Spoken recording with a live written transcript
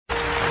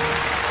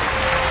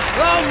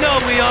Oh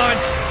no, we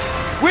aren't!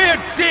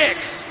 We're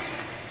dicks!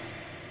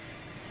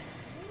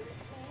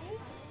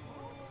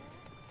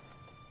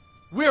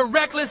 We're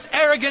reckless,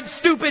 arrogant,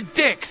 stupid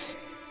dicks!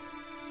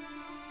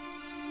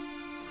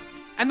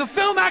 And the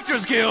Film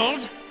Actors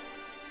Guild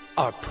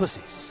are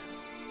pussies.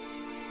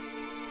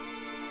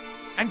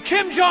 And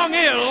Kim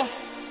Jong-il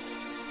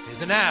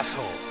is an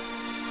asshole.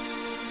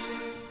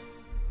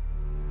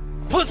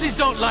 Pussies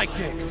don't like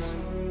dicks,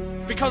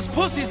 because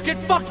pussies get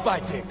fucked by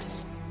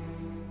dicks.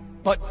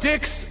 But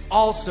dicks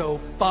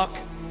also fuck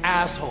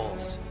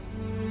assholes.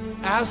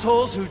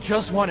 Assholes who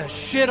just want to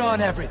shit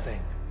on everything.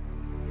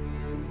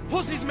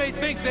 Pussies may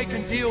think they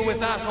can deal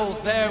with assholes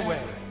their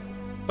way,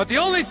 but the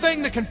only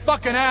thing that can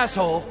fuck an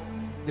asshole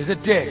is a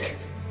dick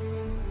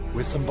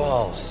with some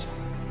balls.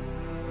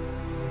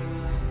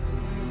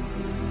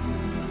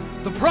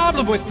 The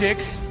problem with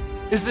dicks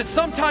is that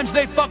sometimes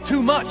they fuck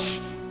too much,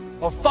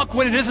 or fuck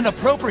when it isn't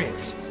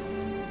appropriate.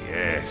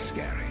 Yes,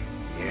 Gary,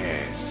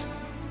 yes.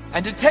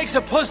 And it takes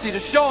a pussy to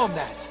show them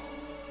that.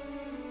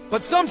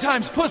 But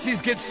sometimes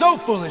pussies get so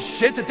full of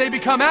shit that they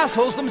become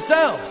assholes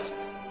themselves.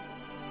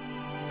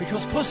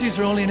 Because pussies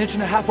are only 1.5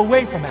 inches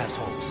away from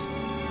assholes.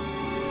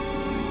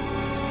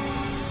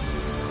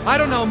 I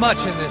don't know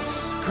much in this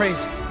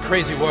crazy,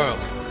 crazy world.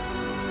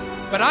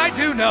 But I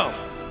do know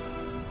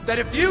that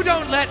if you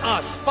don't let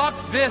us fuck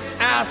this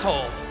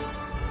asshole,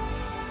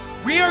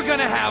 we are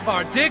gonna have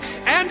our dicks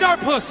and our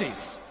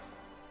pussies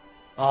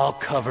all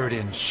covered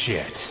in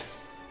shit.